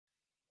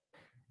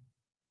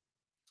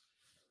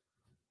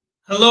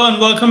Hello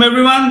and welcome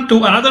everyone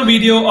to another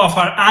video of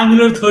our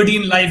Angular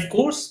 13 live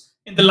course.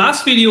 In the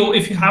last video,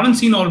 if you haven't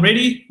seen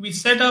already, we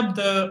set up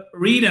the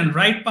read and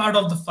write part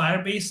of the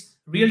Firebase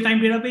real-time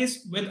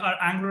database with our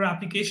Angular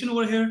application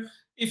over here.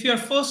 If you are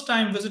first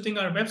time visiting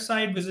our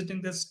website, visiting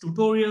this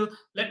tutorial,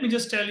 let me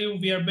just tell you,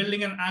 we are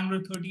building an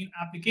Angular 13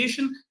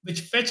 application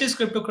which fetches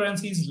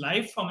cryptocurrencies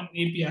live from an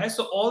API.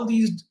 So all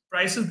these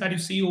prices that you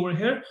see over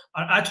here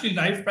are actually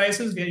live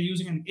prices. We are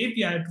using an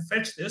API to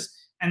fetch this.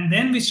 And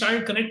then we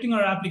started connecting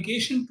our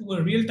application to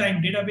a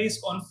real-time database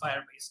on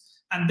Firebase.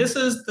 And this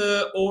is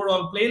the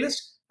overall playlist.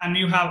 And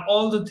you have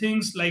all the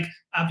things like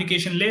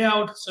application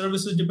layout,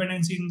 services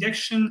dependency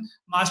injection,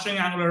 mastering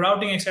Angular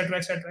routing, etc.,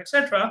 etc.,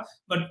 etc.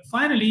 But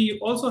finally, you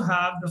also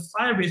have the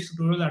Firebase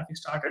tutorial that we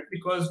started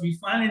because we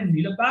finally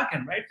need a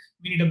backend, right?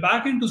 We need a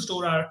backend to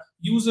store our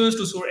users,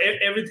 to store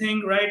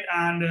everything, right?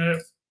 And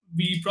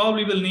we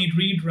probably will need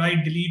read,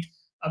 write, delete,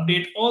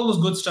 update, all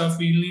those good stuff.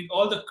 We need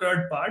all the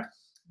CRUD part.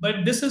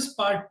 But this is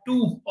part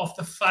 2 of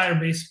the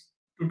Firebase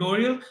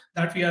tutorial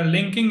that we are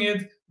linking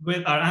it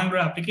with our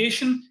Angular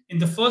application. In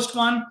the first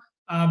one,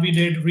 we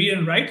did read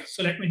and write.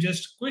 So let me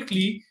just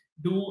quickly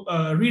do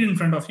read in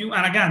front of you.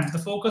 And again, the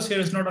focus here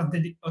is not on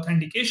the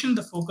authentication.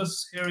 The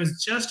focus here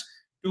is just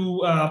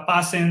to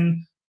pass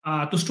in,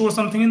 to store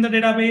something in the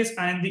database,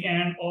 and in the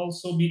end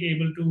also be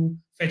able to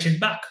fetch it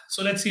back.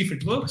 So let's see if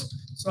it works.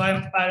 So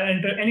I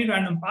enter any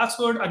random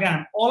password.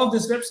 Again, all of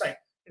this website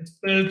is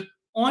built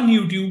on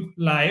YouTube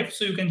live.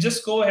 So you can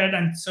just go ahead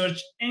and search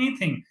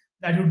anything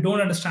that you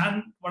don't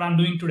understand what I'm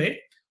doing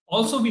today.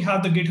 Also, we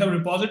have the GitHub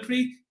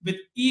repository with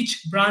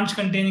each branch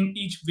containing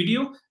each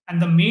video,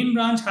 and the main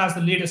branch has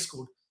the latest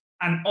code.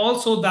 And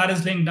also that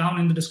is linked down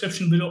in the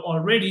description below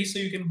already. So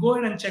you can go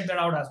ahead and check that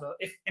out as well.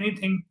 If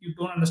anything you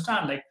don't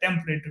understand, like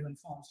template driven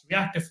forms,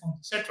 reactive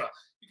forms, etc.,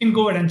 you can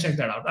go ahead and check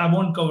that out. I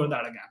won't cover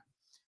that again.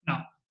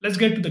 Now, let's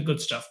get to the good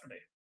stuff today.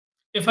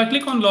 If I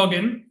click on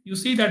login, you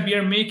see that we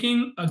are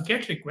making a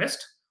GET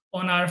request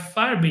on our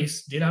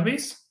Firebase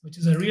database, which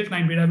is a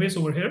real-time database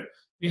over here.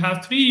 We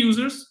have 3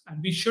 users,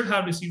 and we should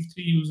have received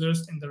 3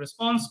 users in the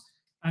response.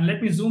 And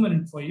let me zoom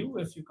in for you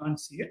if you can't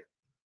see it.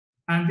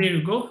 And there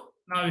you go.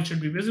 Now it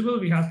should be visible.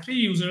 We have 3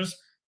 users.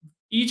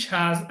 Each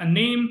has a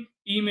name,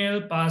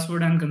 email,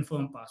 password, and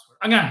confirmed password.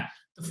 Again,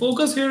 the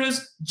focus here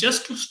is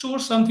just to store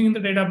something in the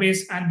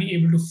database and be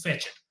able to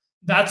fetch it.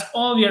 That's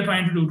all we are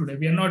trying to do today.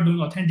 We are not doing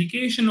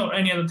authentication or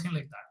any other thing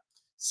like that.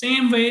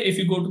 Same way, if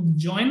you go to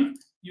join,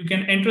 you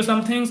can enter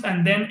some things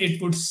and then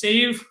it would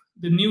save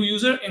the new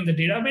user in the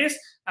database.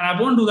 And I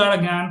won't do that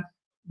again.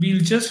 We'll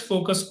just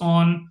focus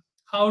on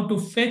how to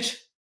fetch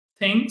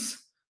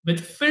things with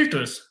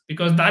filters,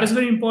 because that is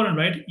very important,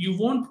 right? You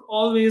won't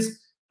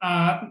always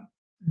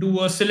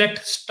do a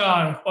select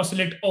star or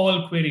select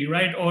all query,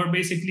 right? Or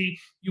basically,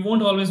 you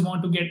won't always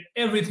want to get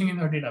everything in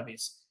our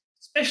database.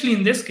 Especially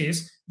in this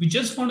case, we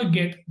just want to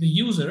get the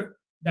user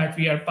that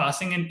we are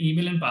passing an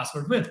email and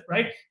password with,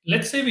 right?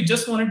 Let's say we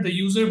just wanted the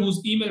user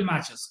whose email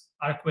matches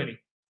our query.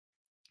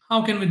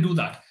 How can we do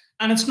that?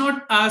 And it's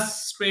not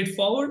as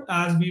straightforward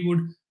as we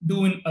would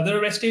do in other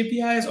REST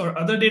APIs or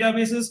other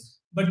databases,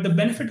 but the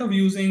benefit of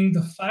using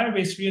the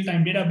Firebase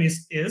real-time database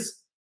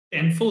is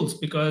tenfold,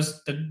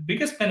 because the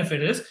biggest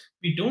benefit is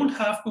we don't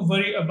have to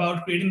worry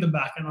about creating the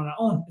backend on our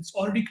own. It's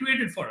already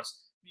created for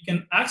us. We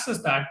can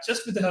access that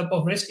just with the help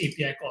of REST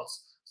API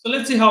calls. So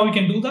let's see how we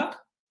can do that.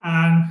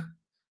 And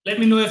let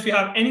me know if you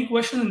have any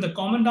question in the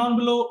comment down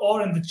below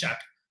or in the chat.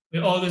 We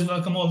always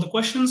welcome all the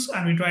questions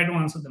and we try to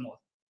answer them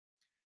all.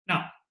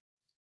 Now,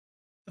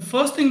 the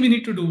first thing we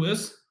need to do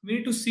is we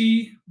need to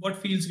see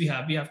what fields we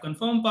have. We have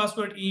confirm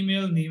password,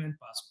 email, name, and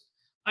password.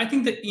 I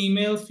think the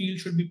email field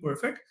should be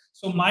perfect.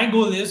 So my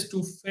goal is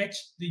to fetch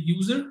the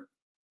user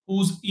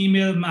whose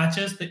email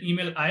matches the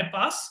email I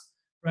pass,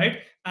 right?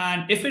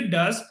 And if it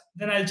does,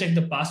 then I'll check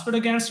the password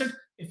against it.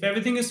 If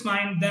everything is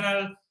fine,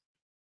 then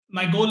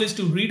my goal is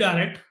to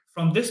redirect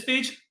from this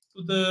page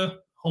to the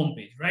home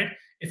page, right?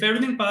 If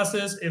everything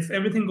passes, if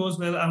everything goes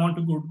well, I want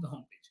to go to the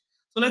home page.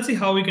 So let's see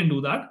how we can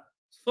do that.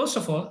 First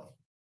of all,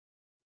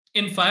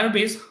 in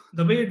Firebase,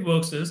 the way it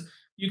works is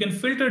you can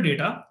filter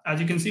data. As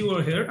you can see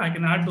over here, I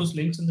can add those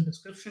links in the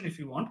description if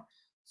you want.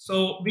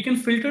 So we can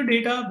filter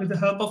data with the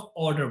help of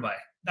order by.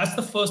 That's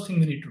the first thing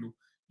we need to do.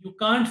 You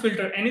can't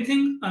filter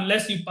anything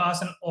unless you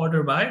pass an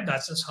order by.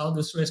 That's just how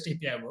this REST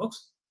API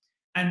works.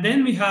 And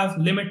then we have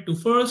limit to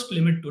first,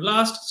 limit to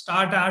last,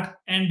 start at,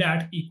 end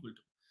at, equal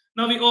to.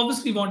 Now we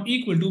obviously want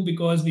equal to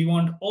because we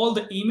want all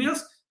the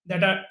emails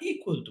that are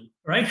equal to,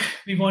 right?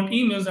 We want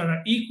emails that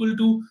are equal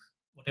to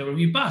whatever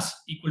we pass,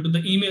 equal to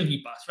the email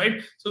we pass,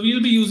 right? So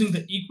we'll be using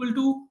the equal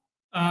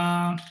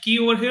to key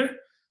over here.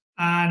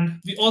 And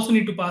we also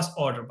need to pass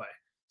order by.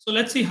 So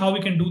let's see how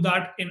we can do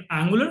that in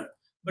Angular.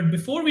 But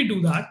before we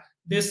do that,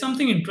 there's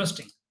something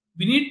interesting.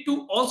 We need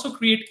to also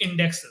create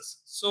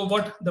indexes. So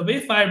the way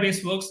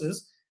Firebase works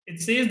is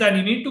it says that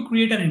you need to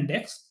create an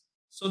index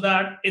so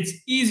that it's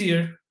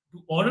easier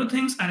to order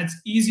things and it's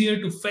easier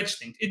to fetch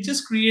things. It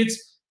just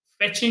creates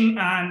fetching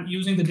and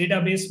using the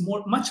database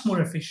much more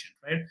efficient,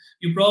 right?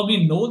 You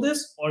probably know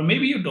this, or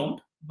maybe you don't,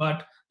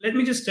 But let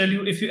me just tell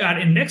you, if you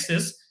add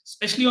indexes,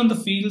 especially on the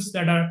fields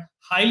that are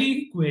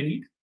highly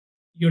queried,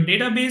 your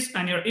database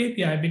and your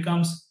API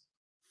becomes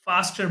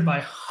faster by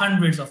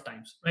hundreds of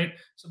times, right?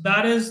 So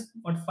that is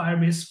what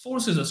Firebase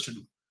forces us to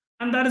do.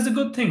 And that is a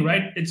good thing,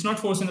 right? It's not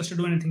forcing us to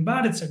do anything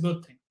bad, it's a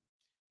good thing.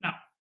 Now,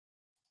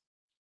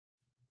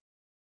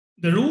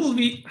 the rule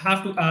we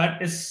have to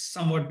add is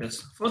somewhat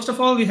this. First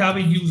of all, we have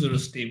a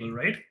users table,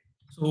 right?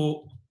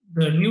 So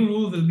the new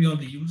rule will be on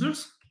the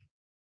users.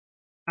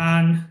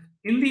 And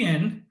in the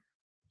end,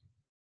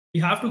 we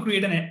have to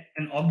create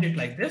an object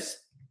like this.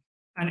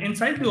 And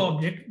inside the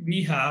object,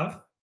 we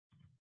have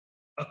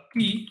a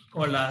key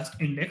called as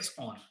index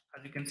on.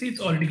 As you can see, it's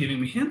already giving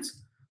me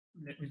hints.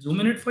 Let me zoom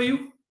in it for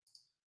you.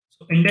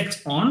 So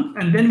index on,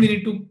 and then we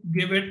need to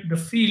give it the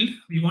field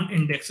we want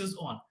indexes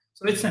on.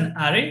 So it's an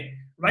array.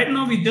 Right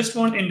now, we just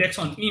want index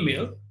on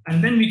email,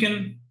 and then we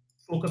can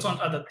focus on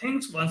other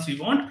things once we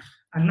want.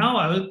 And now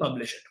I will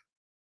publish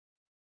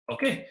it.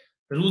 Okay,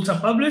 the rules are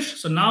published.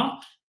 So now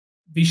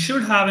we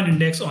should have an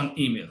index on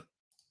email.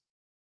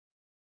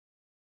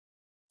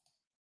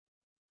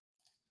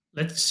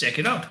 Let's check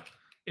it out.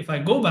 If I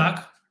go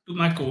back to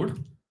my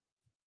code,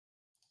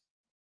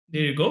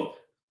 there you go.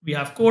 We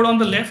have code on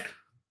the left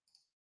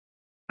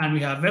and we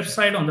have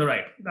website on the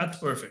right. That's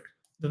perfect.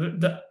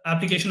 The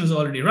application is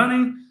already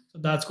running, so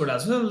that's good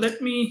as well.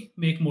 Let me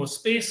make more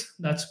space.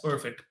 That's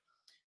perfect.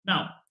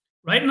 Now,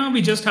 right now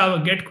we just have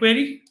a get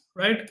query,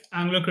 right?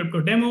 Angular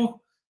crypto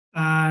demo.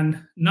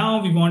 And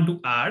now we want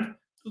to add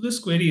to this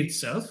query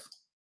itself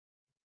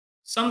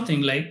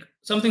something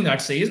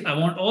that says, I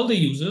want all the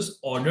users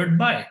ordered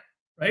by,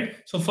 right?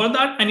 So for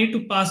that, I need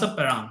to pass a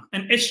param,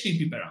 an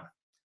HTTP param.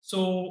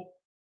 So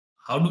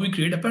how do we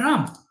create a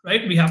param,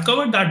 right? We have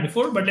covered that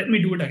before, but let me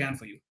do it again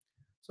for you.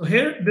 So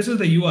here, this is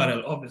the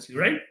URL, obviously,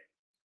 right?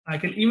 I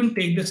can even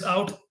take this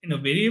out in a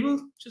variable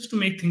just to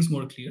make things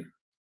more clear.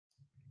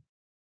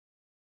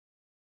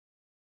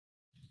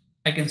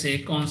 I can say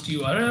const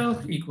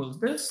URL equals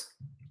this,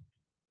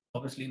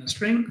 obviously in a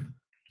string.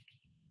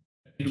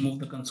 Let me remove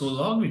the console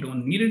log. We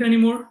don't need it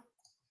anymore.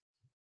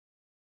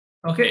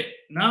 Okay,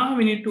 now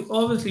we need to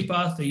obviously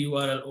pass the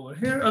URL over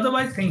here.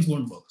 Otherwise, things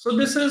won't work. So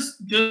this is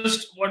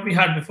just what we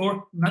had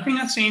before. Nothing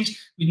has changed.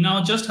 We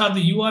now just have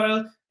the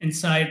URL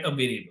inside a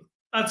variable.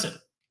 That's it.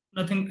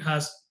 Nothing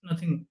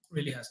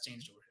really has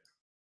changed over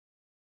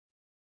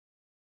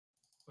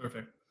here.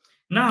 Perfect.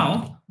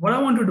 Now, what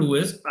I want to do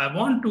is I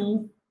want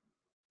to,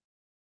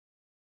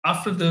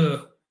 after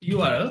the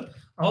URL,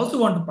 I also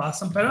want to pass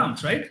some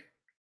params, right?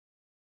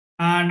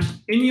 And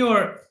in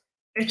your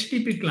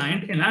HTTP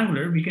client in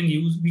Angular,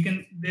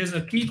 there's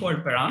a key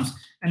called params,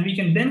 and we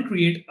can then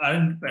create our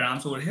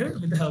params over here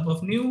with the help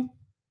of new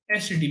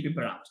HTTP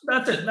params.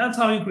 That's it. That's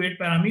how you create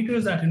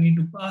parameters that you need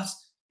to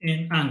pass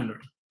in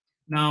Angular.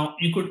 Now,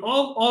 you could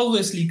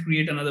obviously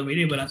create another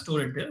variable and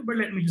store it there, but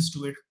let me just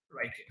do it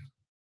right here.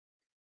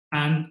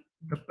 And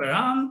the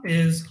param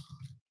is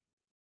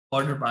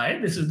order by.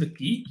 This is the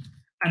key.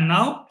 And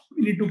now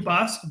we need to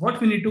pass what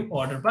we need to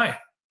order by.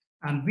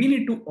 And we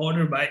need to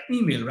order by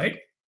email, right?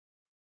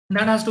 And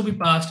that has to be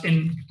passed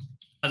in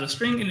as a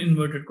string in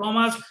inverted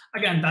commas.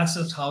 Again, that's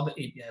just how the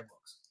API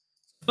works.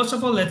 First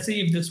of all, let's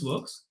see if this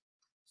works.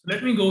 So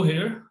let me go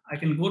here. I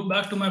can go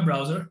back to my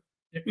browser.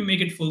 Let me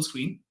make it full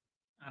screen.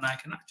 And I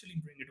can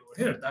actually bring it over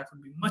here. That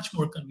would be much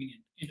more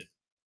convenient, isn't it?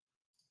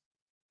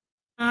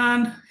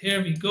 And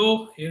here we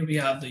go. Here we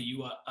have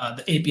the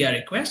API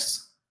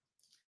requests.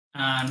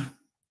 And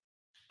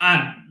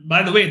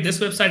by the way, this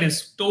website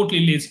is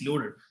totally lazy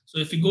loaded. So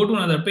if you go to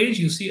another page,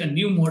 you see a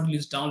new model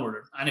is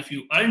downloaded. And if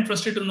you are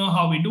interested to know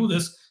how we do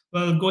this,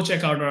 well, go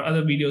check out our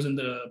other videos in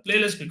the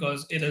playlist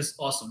because it is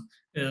awesome.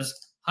 It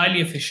is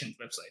highly efficient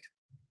website.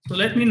 So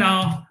let me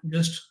now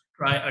just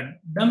try a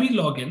dummy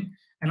login.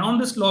 And on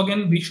this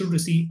login, we should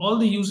receive all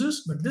the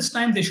users, but this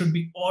time they should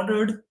be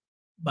ordered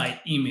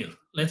by email.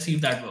 Let's see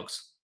if that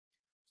works.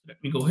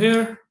 Let me go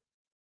here.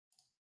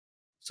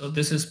 So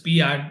this is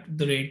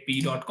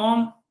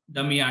p@p.com,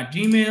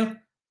 dummy@gmail,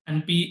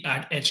 and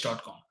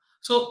p@h.com.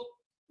 So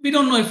we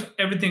don't know if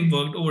everything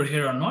worked over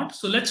here or not.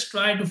 So let's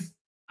try to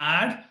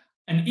add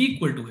an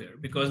equal to here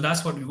because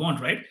that's what we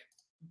want, right?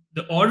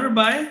 The order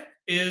by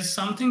is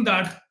something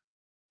that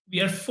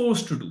we are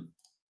forced to do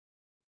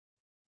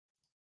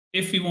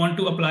if we want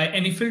to apply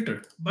any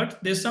filter. But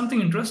there's something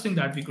interesting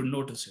that we could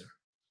notice here.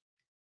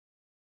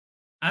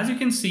 As you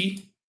can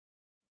see,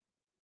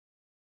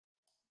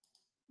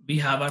 we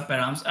have our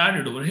params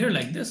added over here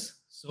like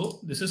this. So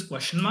this is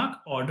question mark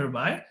order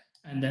by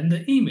and then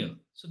the email.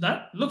 So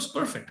that looks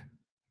perfect.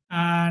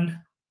 And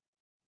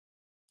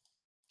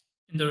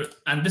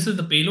this is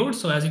the payload.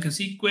 So as you can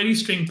see, query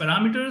string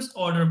parameters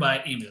order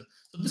by email.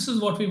 So this is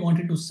what we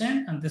wanted to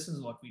send and this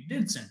is what we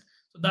did send.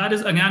 So that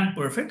is again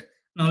perfect.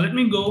 Now let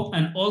me go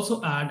and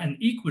also add an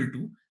equal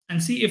to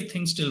and see if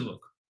things still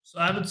work. So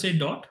I would say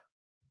dot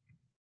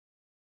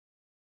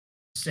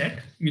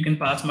set. You can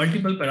pass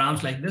multiple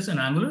params like this in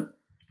Angular.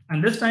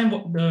 And this time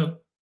the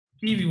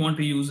key we want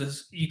to use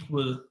is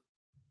equal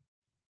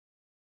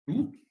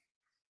to.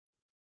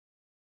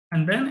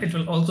 And then it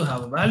will also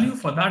have a value.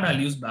 For that, I'll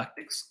use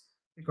backticks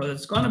because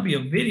it's going to be a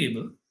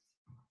variable.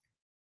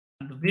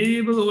 And the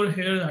variable over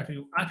here that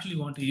you actually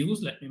want to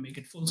use, let me make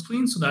it full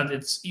screen so that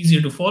it's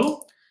easier to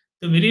follow.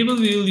 The variable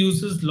we will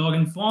use is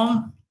login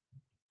form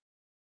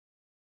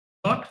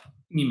dot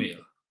email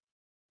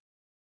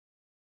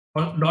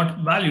or dot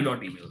value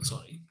dot email,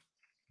 sorry.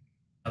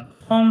 The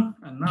form,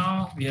 and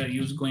now we are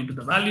going to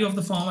the value of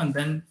the form and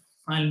then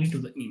finally to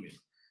the email.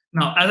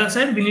 Now, as I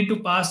said, we need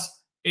to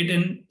pass it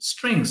in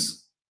strings.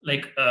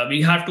 Like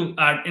we have to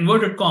add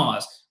inverted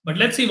commas. But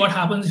let's see what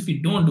happens if we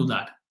don't do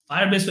that.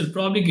 Firebase will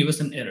probably give us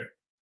an error.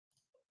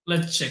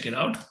 Let's check it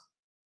out.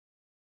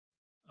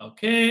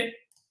 Okay,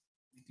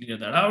 clear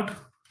that out.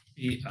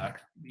 We add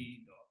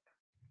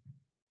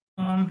b.com.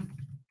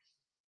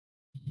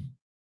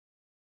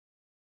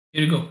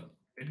 Here you go.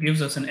 It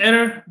gives us an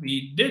error.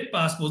 We did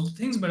pass both the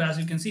things, but as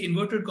you can see,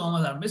 inverted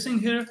commas are missing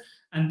here.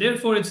 And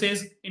therefore, it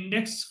says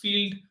index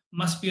field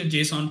must be a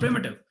JSON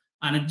primitive.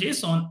 And in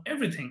JSON,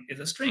 everything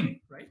is a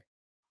string, right?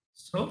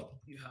 So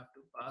you have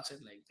to pass it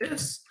like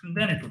this, and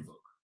then it would work.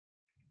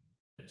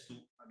 Let's do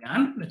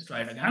again. Let's try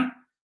it again.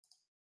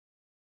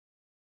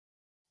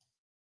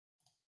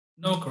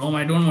 No, Chrome,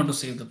 I don't want to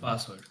save the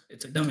password.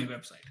 It's a dummy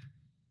website.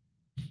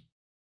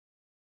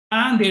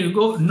 And there you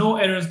go, no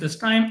errors this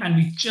time, and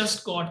we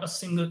just got a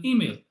single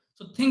email.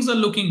 So things are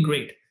looking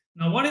great.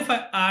 Now, what if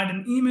I add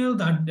an email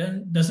that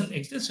doesn't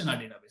exist in our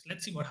database?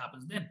 Let's see what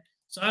happens then.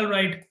 So I'll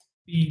write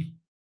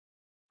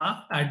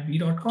at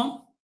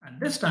b.com, and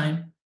this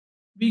time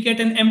we get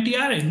an empty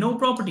array, no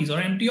properties or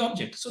empty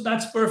object. So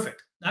that's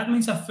perfect. That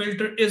means our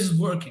filter is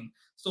working.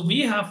 So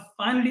we have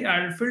finally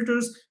added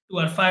filters to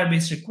our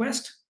Firebase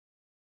request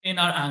in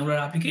our Angular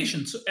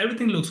application. So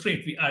everything looks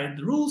great. We added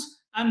the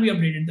rules and we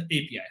updated the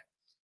API.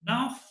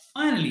 Now,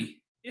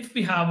 finally, if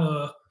we have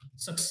a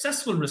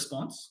successful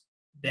response,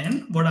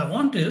 then what I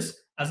want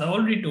is, as I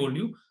already told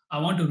you, I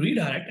want to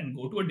redirect and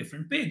go to a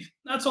different page.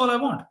 That's all I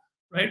want,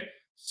 right?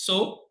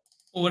 So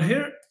over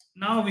here,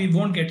 now we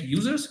won't get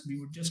users. We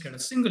would just get a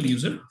single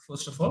user,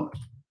 first of all.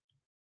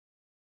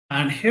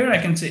 And here I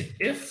can say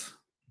if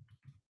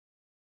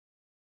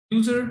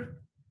user,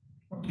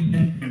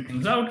 then print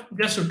things out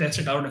just to test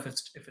it out if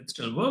it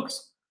still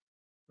works,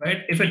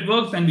 right? If it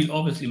works, then we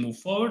obviously move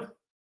forward.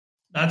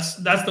 That's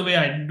the way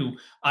I do.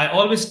 I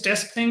always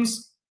test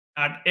things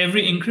at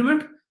every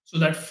increment so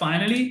that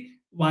finally,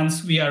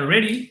 once we are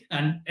ready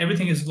and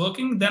everything is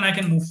working, then I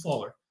can move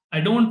forward.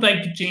 I don't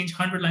like to change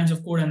 100 lines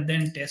of code and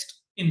then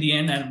test in the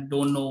end and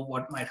don't know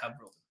what might have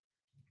broken.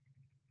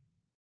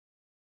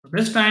 So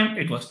this time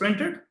it was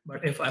printed,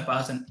 but if I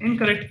pass an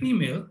incorrect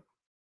email,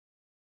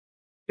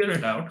 clear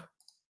it out,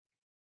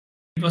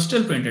 it was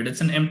still printed.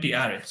 It's an empty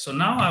array. So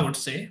now I would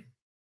say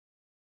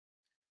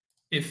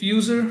if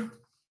user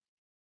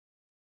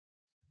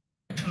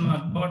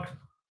bot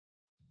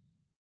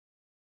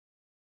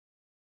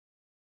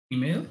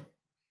email.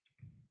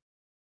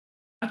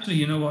 Actually,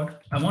 you know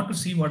what? I want to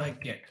see what I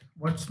get.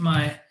 What's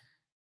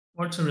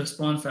the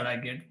response that I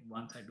get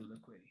once I do the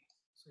query?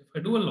 So if I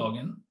do a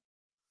login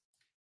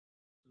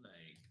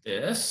like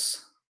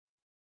this,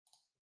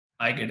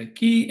 I get a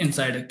key.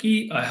 Inside a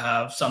key, I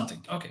have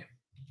something. Okay.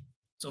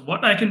 So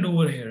what I can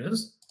do over here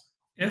is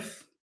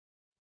if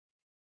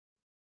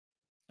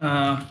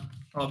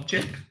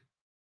object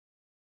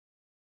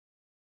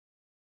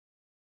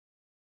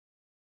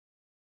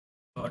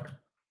dot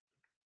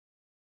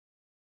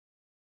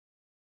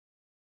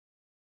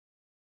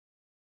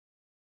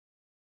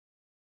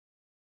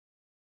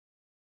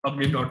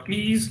object dot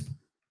keys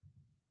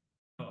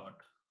dot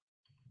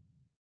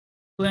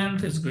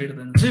length is greater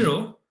than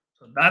 0.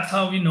 So that's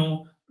how we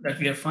know that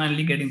we are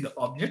finally getting the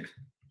object.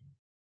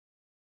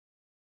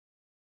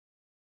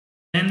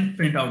 Then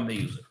print out the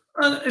user.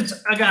 It's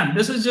again,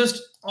 this is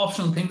just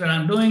optional thing that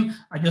I'm doing.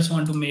 I just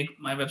want to make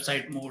my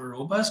website more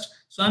robust.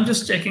 So I'm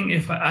just checking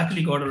if I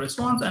actually got a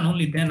response, and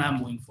only then I'm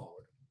moving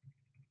forward.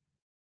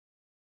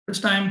 This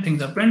time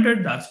things are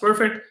printed. That's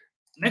perfect.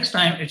 Next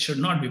time it should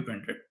not be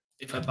printed.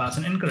 If I pass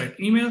an incorrect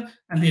email,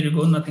 and there you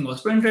go, nothing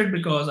was printed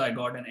because I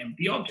got an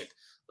empty object.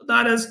 So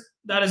that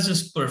is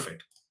just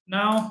perfect.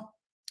 Now,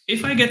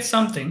 if I get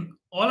something,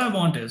 all I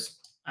want is,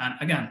 and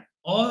again,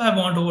 all I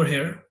want over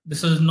here,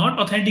 this is not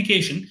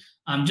authentication.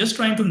 I'm just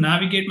trying to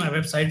navigate my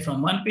website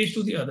from one page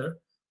to the other.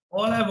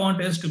 All I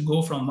want is to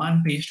go from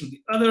one page to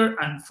the other.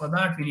 And for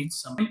that, we need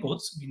some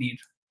inputs. We need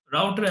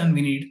router and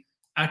we need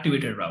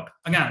activated route.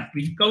 Again,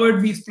 we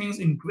covered these things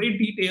in great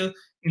detail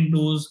in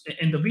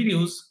the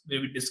videos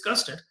where we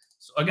discussed it.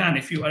 So again,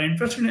 if you are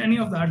interested in any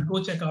of that,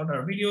 go check out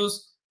our videos,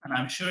 and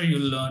I'm sure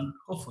you'll learn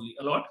hopefully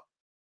a lot.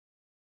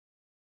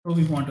 So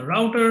we want a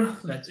router.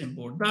 Let's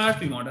import that.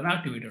 We want an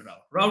activated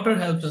route. Router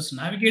helps us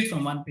navigate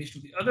from one page to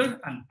the other,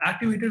 and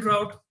activated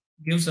route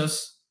tells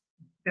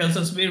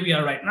us where we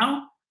are right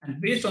now, and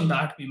based on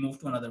that, we move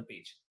to another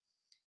page.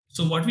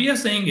 So what we are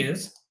saying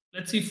is,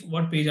 let's see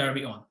what page are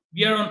we on.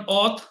 We are on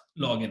auth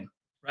login,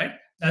 right?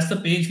 That's the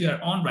page we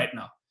are on right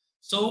now.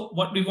 So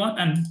what we want,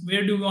 and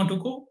where do we want to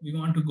go? We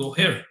want to go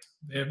here,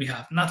 where we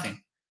have nothing.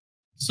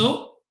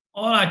 So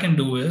all I can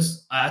do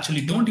is I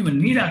actually don't even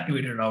need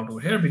activated route over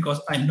here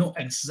because I know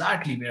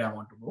exactly where I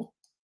want to go,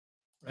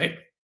 right?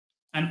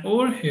 And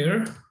over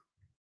here,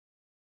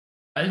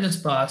 I'll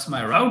just pass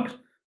my route,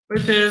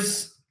 which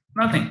is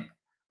nothing.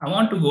 I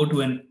want to go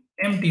to an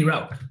empty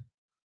route.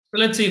 So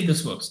let's see if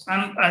this works.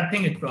 And I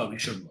think it probably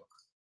should work.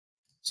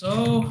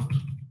 So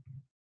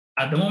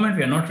at the moment,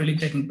 we are not really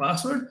checking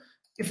password.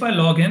 If I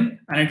log in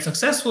and it's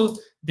successful,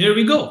 there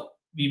we go.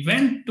 We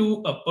went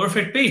to a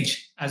perfect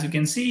page. As you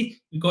can see,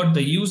 we got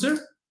the user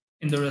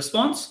in the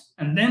response,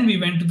 and then we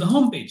went to the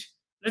home page.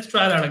 Let's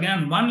try that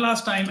again one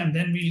last time, and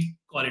then we'll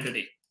call it a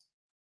day.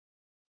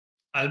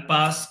 I'll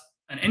pass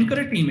an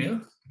incorrect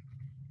email.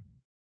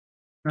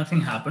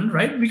 Nothing happened,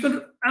 right? We could,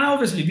 and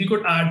obviously we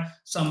could add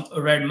some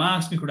red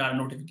marks. We could add a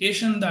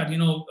notification that,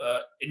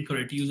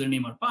 incorrect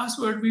username or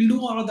password. We'll do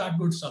all of that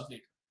good stuff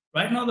later.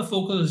 Right now, the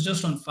focus is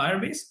just on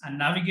Firebase and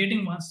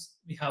navigating once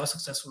we have a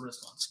successful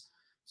response.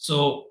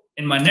 So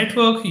in my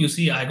network, you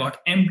see I got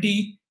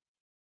empty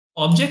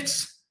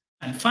objects.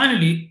 And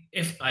finally,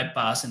 if I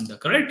pass in the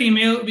correct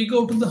email, we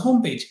go to the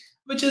home page,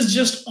 which is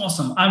just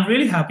awesome. I'm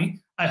really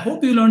happy. I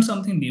hope you learned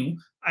something new.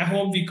 I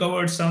hope we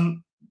covered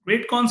some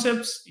great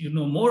concepts. You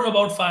know more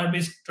about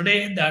Firebase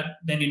today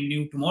than you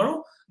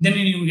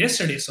knew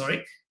yesterday,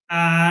 sorry.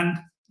 And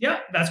yeah,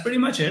 that's pretty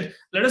much it.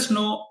 Let us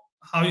know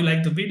how you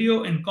like the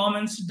video in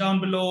comments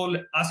down below.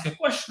 Ask your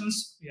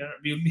questions.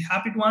 We'll be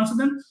happy to answer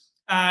them.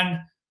 And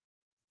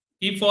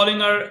keep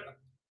following our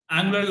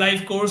Angular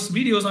live course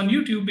videos on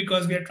YouTube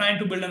because we are trying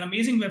to build an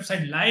amazing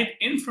website live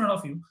in front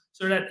of you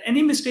so that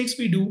any mistakes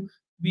we do,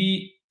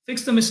 we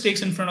fix the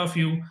mistakes in front of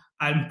you.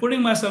 I'm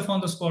putting myself on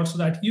the spot so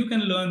that you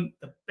can learn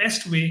the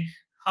best way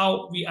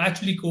how we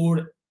actually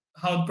code,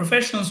 how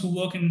professionals who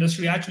work in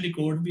industry actually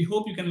code. We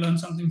hope you can learn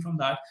something from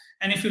that.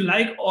 And if you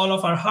like all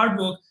of our hard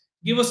work,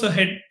 give us a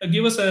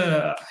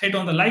hit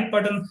on the like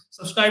button,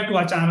 subscribe to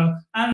our channel, and